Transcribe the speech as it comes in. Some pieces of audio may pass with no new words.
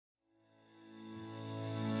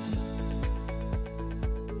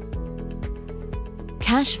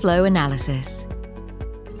Cash flow analysis.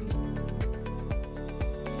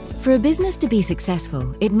 For a business to be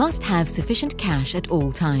successful, it must have sufficient cash at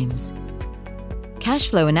all times. Cash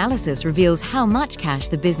flow analysis reveals how much cash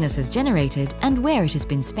the business has generated and where it has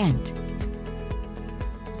been spent.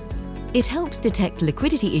 It helps detect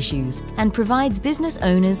liquidity issues and provides business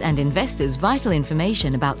owners and investors vital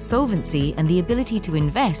information about solvency and the ability to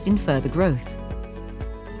invest in further growth.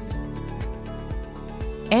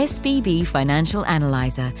 SBB Financial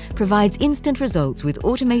Analyzer provides instant results with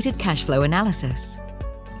automated cash flow analysis.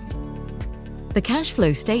 The cash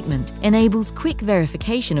flow statement enables quick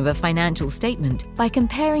verification of a financial statement by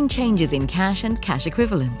comparing changes in cash and cash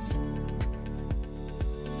equivalents.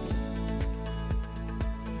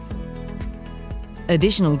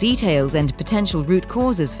 Additional details and potential root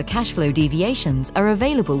causes for cash flow deviations are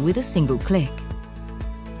available with a single click.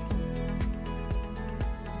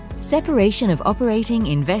 Separation of operating,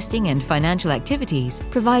 investing and financial activities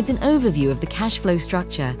provides an overview of the cash flow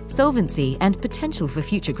structure, solvency and potential for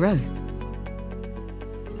future growth.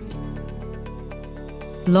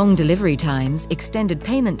 Long delivery times, extended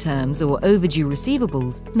payment terms or overdue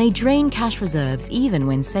receivables may drain cash reserves even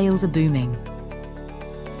when sales are booming.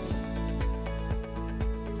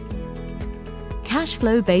 Cash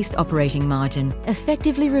flow-based operating margin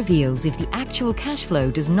effectively reveals if the actual cash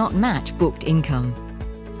flow does not match booked income.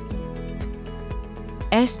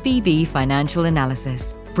 SBB Financial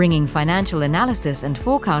Analysis, bringing financial analysis and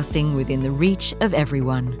forecasting within the reach of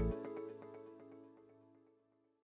everyone.